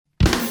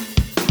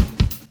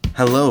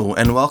Hello,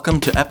 and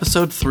welcome to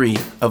episode 3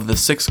 of the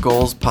 6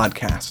 Goals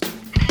podcast.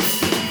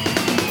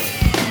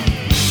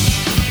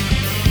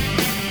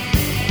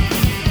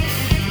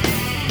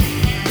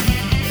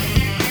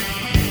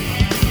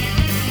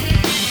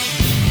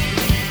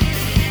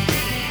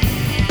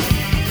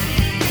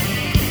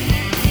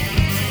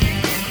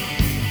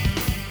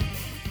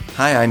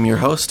 Hi, I'm your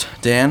host,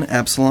 Dan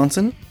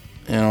Absalonson,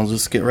 and I'll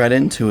just get right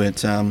into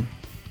it.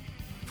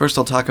 First,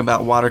 I'll talk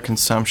about water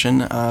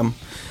consumption.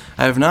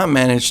 I have not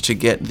managed to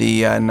get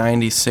the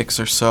 96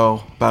 or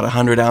so, about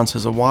 100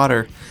 ounces of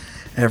water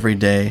every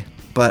day,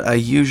 but I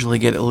usually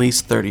get at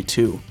least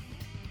 32.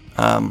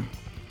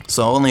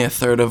 So only a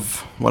third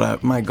of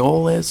what my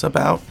goal is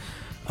about,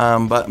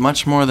 but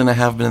much more than I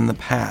have been in the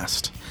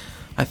past.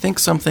 I think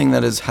something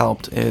that has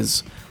helped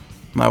is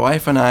my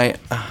wife and I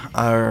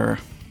are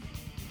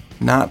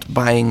not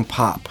buying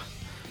pop.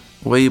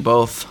 We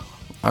both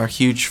are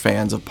huge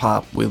fans of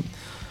pop.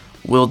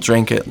 We'll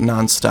drink it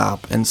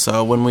nonstop, and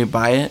so when we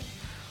buy it,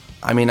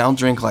 I'll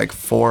drink like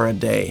 4 a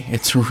day.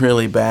 It's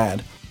really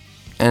bad.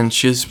 And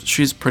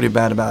she's pretty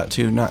bad about it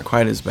too, not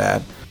quite as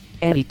bad.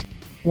 8.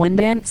 When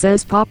Dan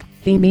says pop,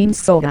 he means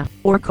soda,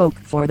 or Coke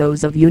for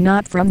those of you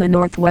not from the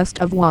northwest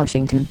of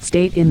Washington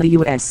State in the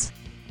U.S.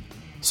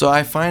 So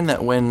I find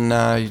that when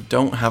I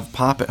don't have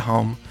pop at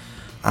home,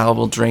 I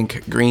will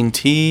drink green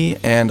tea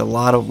and a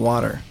lot of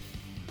water.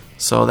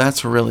 So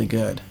that's really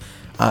good.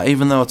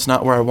 Even though it's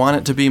not where I want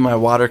it to be, my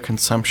water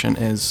consumption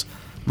is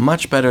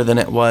much better than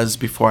it was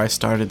before I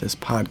started this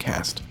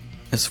podcast.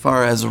 As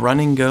far as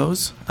running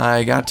goes,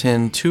 I got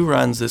in 2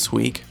 runs this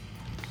week,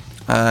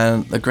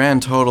 a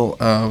grand total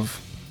of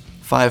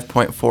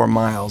 5.4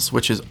 miles,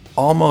 which is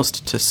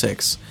almost to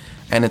 6,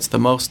 and it's the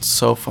most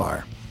so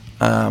far.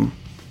 I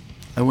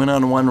went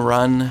on one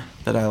run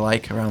that I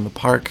like around the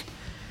park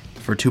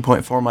for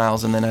 2.4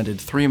 miles, and then I did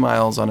 3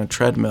 miles on a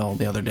treadmill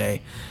the other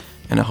day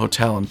in a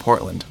hotel in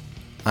Portland.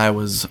 I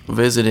was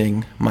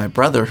visiting my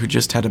brother who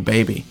just had a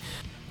baby,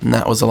 and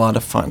that was a lot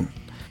of fun.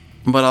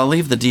 But I'll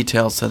leave the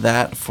details to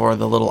that for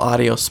the little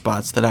audio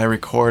spots that I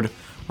record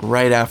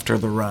right after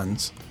the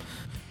runs,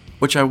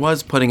 which I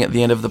was putting at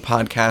the end of the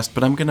podcast,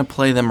 but I'm going to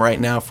play them right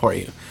now for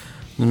you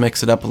and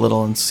mix it up a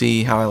little and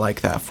see how I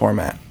like that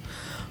format.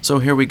 So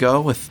here we go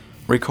with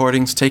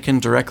recordings taken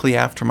directly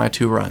after my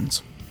 2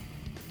 runs.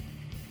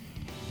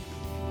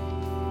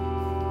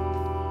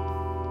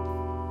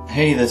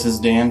 Hey, this is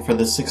Dan for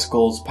the 6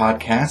 Goals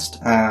podcast.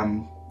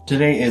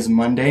 Today is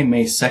Monday,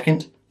 May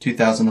 2nd,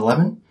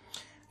 2011,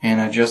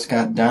 and I just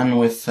got done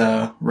with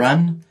a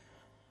run,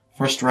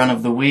 first run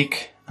of the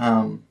week.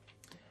 I'm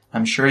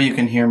sure you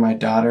can hear my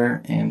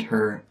daughter and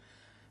her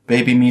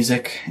baby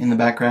music in the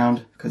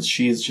background because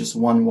she is just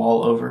one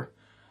wall over,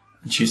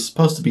 and she's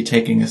supposed to be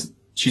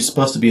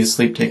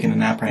asleep taking a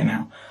nap right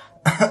now.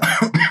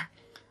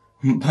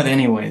 But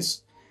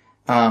anyways,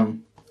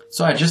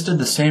 so I just did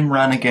the same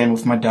run again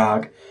with my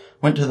dog,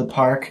 went to the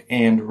park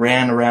and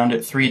ran around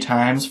it 3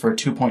 times for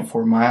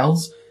 2.4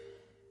 miles.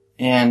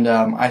 And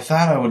I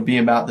thought I would be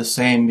about the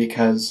same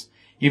because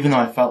even though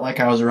I felt like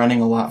I was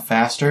running a lot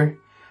faster,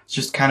 it's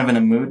just kind of in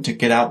a mood to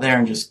get out there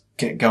and just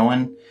get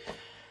going.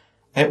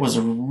 It was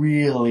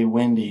really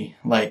windy,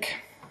 like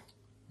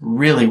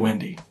really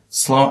windy.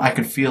 I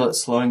could feel it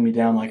slowing me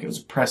down, like it was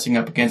pressing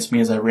up against me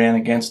as I ran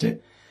against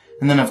it.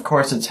 And then of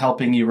course it's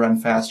helping you run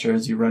faster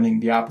as you're running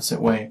the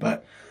opposite way.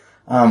 But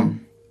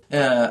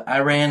I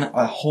ran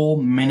a whole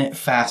minute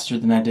faster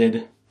than I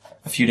did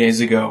a few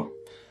days ago.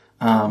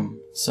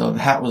 So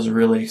that was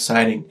really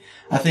exciting.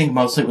 I think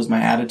mostly it was my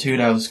attitude.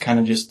 I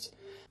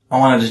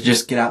wanted to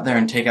just get out there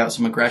and take out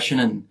some aggression,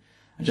 and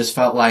I just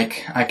felt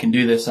like I can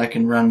do this. I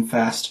can run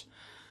fast.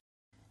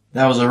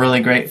 That was a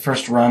really great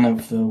first run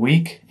of the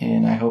week,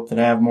 and I hope that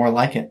I have more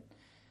like it.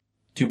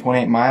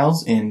 2.8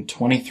 miles in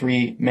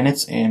 23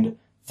 minutes and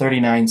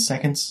 39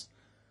 seconds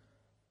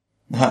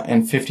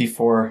and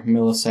 54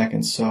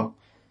 milliseconds. So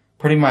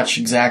pretty much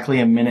exactly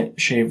a minute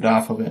shaved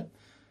off of it.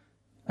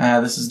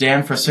 This is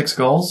Dan for 6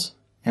 Goals,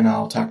 and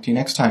I'll talk to you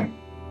next time.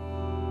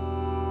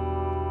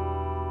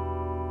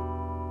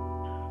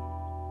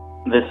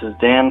 This is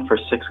Dan for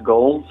 6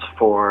 Goals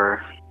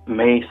for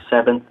May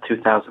 7th,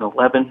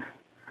 2011.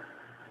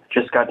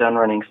 Just got done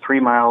running 3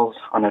 miles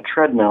on a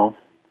treadmill,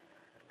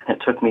 and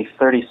it took me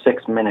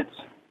 36 minutes.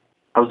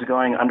 I was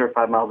going under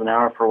 5 miles an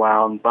hour for a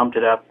while and bumped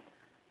it up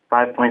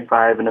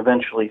 5.5 and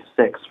eventually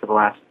 6 for the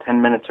last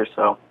 10 minutes or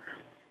so.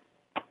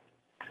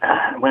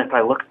 If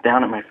I looked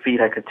down at my feet,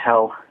 I could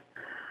tell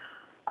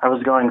I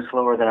was going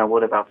slower than I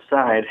would have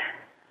outside,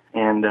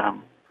 and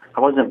I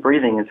wasn't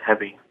breathing as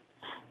heavy.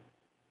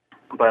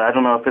 But I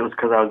don't know if it was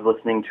because I was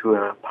listening to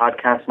a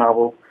podcast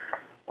novel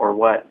or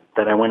what,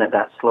 that I went at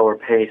that slower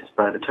pace,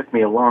 but it took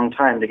me a long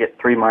time to get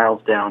 3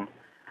 miles down.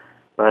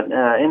 But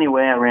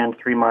anyway, I ran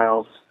 3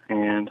 miles,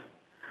 and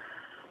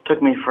it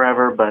took me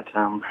forever, but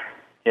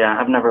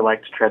I've never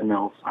liked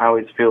treadmills. I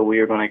always feel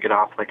weird when I get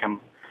off, like I'm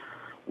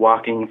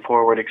walking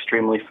forward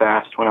extremely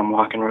fast when I'm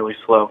walking really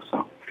slow.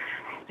 So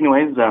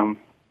anyways,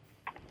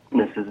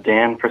 this is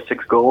Dan for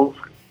 6 Goals,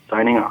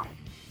 signing off.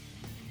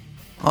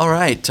 All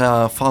right,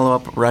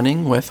 follow-up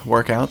running with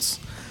workouts.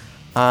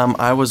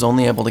 I was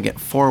only able to get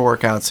 4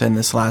 workouts in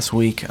this last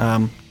week.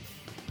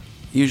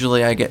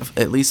 Usually I get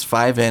at least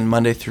 5 in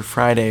Monday through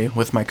Friday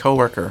with my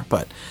coworker,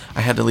 but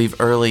I had to leave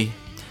early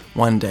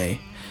one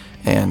day,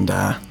 and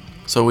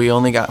so we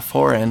only got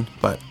 4 in,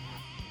 but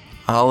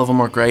all of them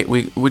were great.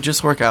 We would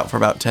just work out for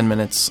about 10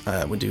 minutes.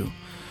 We do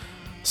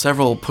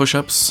several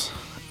push-ups.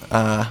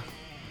 I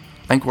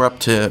think we're up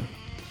to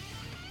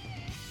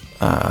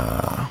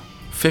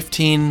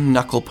 15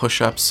 knuckle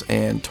push-ups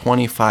and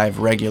 25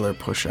 regular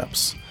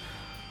push-ups.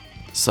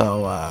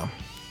 So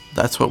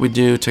that's what we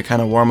do to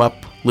kind of warm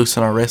up,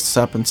 loosen our wrists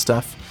up and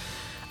stuff.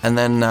 And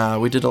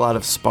then we did a lot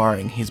of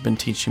sparring. He's been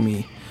teaching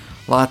me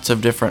lots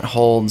of different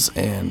holds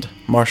and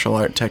martial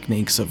art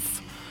techniques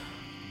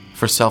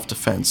for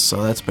self-defense,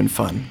 so that's been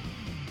fun.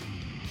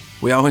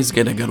 We always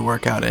get a good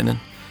workout in, and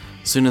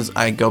as soon as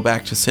I go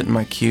back to sit in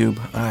my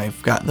cube,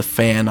 I've got the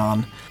fan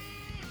on.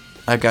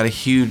 I've got a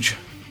huge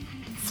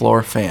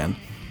floor fan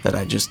that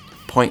I just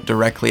point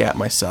directly at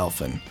myself,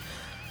 and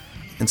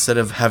instead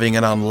of having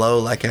it on low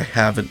like I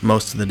have it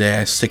most of the day,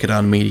 I stick it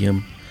on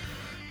medium.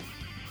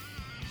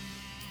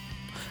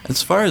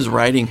 As far as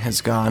writing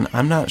has gone,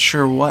 I'm not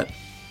sure what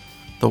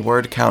the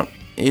word count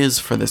is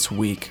for this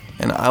week,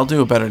 and I'll do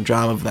a better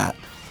job of that.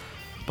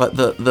 But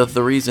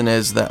the reason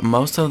is that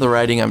most of the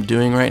writing I'm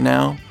doing right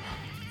now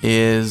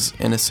is,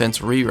 in a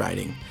sense,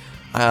 rewriting.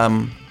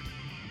 I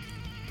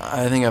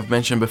think I've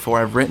mentioned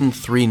before, I've written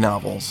 3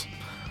 novels,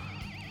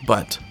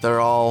 but they're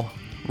all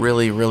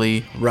really,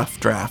 really rough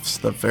drafts,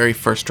 the very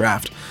first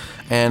draft.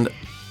 And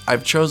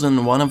I've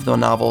chosen one of the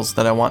novels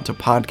that I want to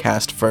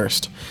podcast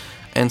first,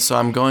 and so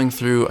I'm going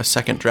through a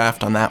second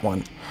draft on that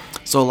one.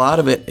 So a lot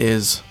of it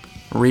is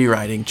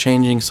rewriting,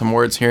 changing some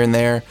words here and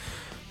there,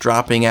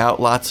 dropping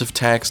out lots of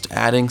text,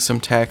 adding some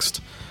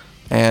text,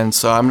 and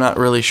so I'm not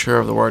really sure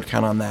of the word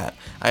count on that.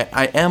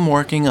 I am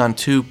working on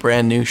 2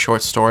 brand new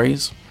short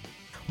stories.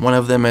 One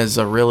of them is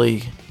a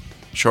really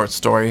short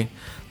story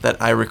that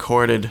I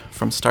recorded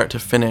from start to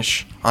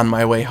finish on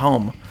my way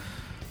home.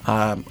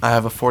 I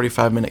have a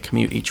 45-minute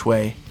commute each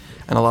way,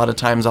 and a lot of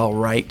times I'll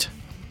write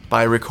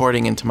by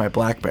recording into my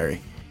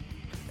BlackBerry.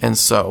 And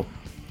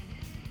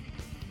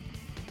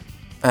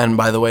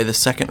by the way, the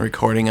second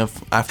recording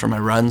of after my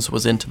runs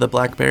was into the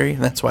BlackBerry,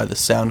 and that's why the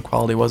sound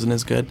quality wasn't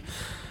as good.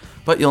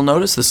 But you'll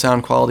notice the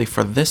sound quality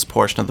for this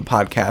portion of the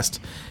podcast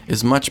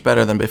is much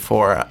better than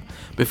before.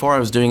 Before I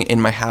was doing it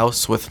in my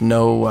house with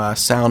no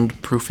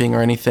soundproofing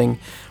or anything,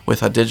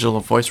 with a digital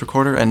voice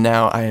recorder, and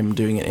now I am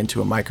doing it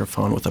into a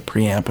microphone with a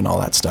preamp and all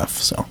that stuff.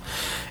 So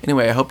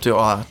anyway, I hope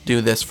to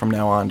do this from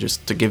now on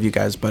just to give you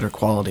guys better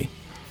quality,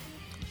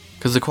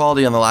 because the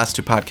quality on the last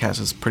 2 podcasts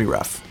is pretty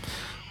rough.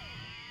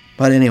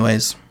 But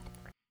anyways,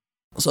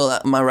 so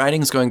my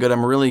writing's going good.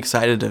 I'm really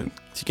excited to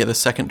get a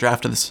second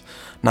draft of this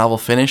novel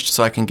finished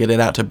so I can get it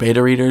out to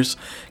beta readers,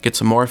 get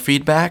some more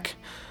feedback,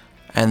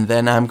 and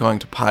then I'm going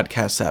to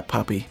podcast that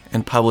puppy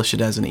and publish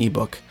it as an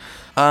ebook.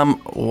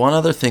 One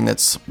other thing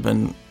that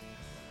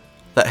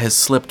has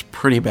slipped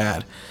pretty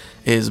bad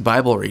is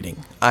Bible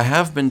reading. I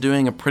have been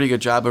doing a pretty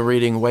good job of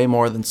reading way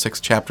more than 6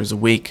 chapters a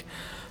week,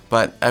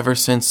 but ever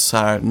since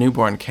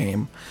newborn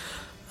came,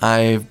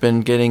 I've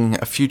been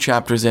getting a few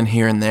chapters in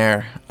here and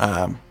there.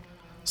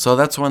 So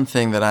that's one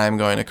thing that I'm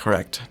going to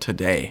correct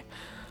today.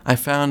 I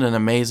found an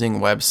amazing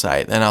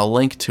website, and I'll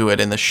link to it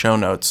in the show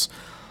notes.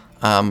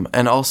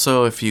 And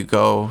also, if you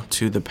go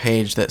to the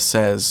page that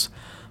says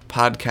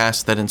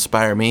Podcasts That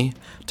Inspire Me,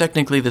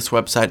 technically this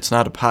website's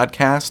not a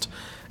podcast.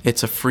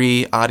 It's a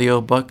free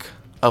audiobook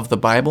of the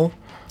Bible,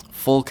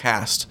 full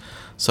cast.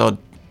 So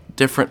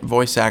different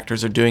voice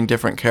actors are doing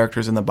different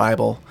characters in the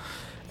Bible.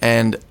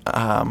 And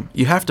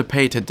you have to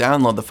pay to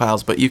download the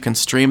files, but you can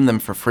stream them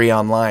for free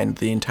online,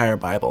 the entire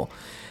Bible.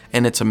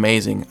 And it's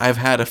amazing. I've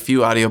had a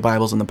few audio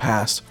Bibles in the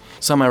past.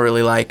 Some I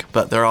really like,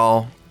 but they're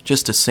all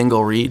just a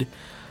single read,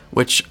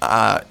 which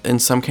in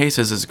some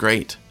cases is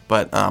great.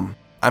 But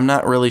I'm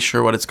not really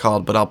sure what it's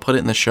called, but I'll put it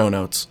in the show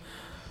notes.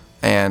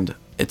 And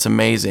it's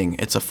amazing.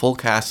 It's a full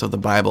cast of the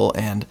Bible,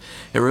 and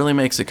it really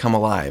makes it come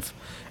alive.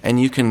 And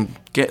you can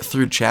get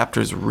through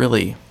chapters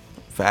really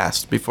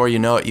fast. Before you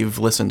know it, you've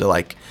listened to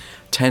like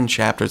 10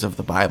 chapters of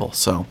the Bible.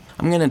 So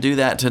I'm going to do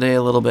that today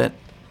a little bit,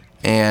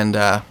 and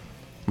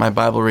my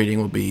Bible reading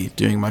will be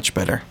doing much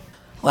better.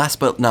 Last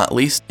but not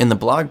least, in the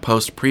blog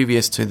post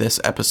previous to this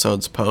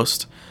episode's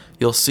post,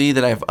 you'll see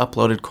that I've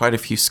uploaded quite a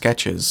few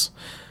sketches.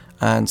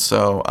 And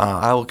so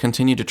I will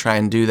continue to try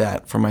and do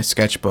that for my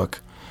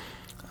sketchbook.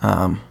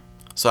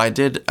 So I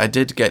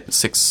did get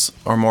 6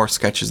 or more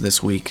sketches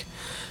this week,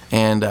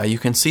 and you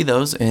can see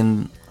those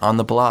on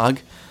the blog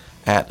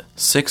at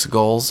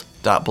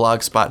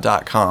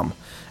 6goals.blogspot.com,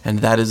 and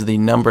that is the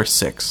number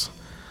 6.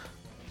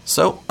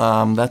 So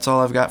that's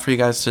all I've got for you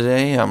guys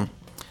today. I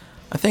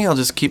think I'll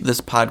just keep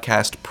this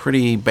podcast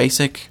pretty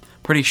basic,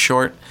 pretty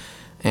short,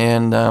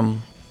 and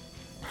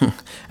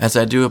as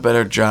I do a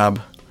better job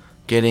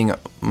getting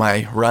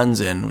my runs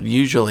in,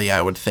 usually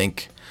I would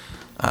think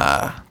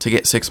to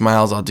get 6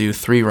 miles I'll do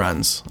 3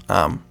 runs.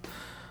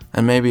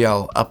 And maybe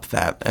I'll up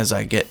that as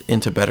I get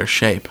into better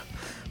shape.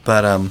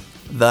 But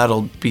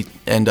that'll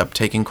end up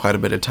taking quite a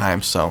bit of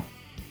time. So,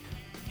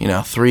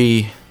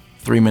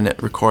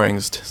 3-minute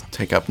recordings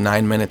take up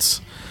 9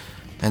 minutes.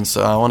 And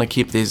so I want to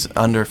keep these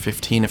under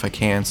 15 if I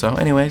can. So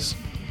anyways,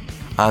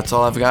 that's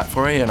all I've got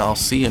for you, and I'll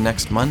see you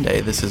next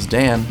Monday. This is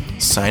Dan,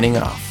 signing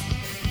off.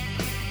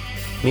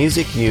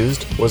 Music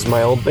used was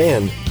my old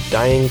band,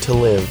 Dying to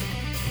Live.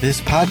 This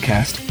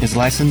podcast is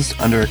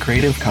licensed under a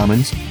Creative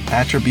Commons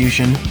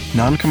Attribution,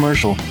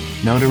 Non-Commercial,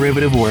 No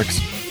Derivative Works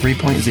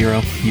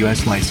 3.0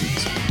 U.S.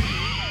 license.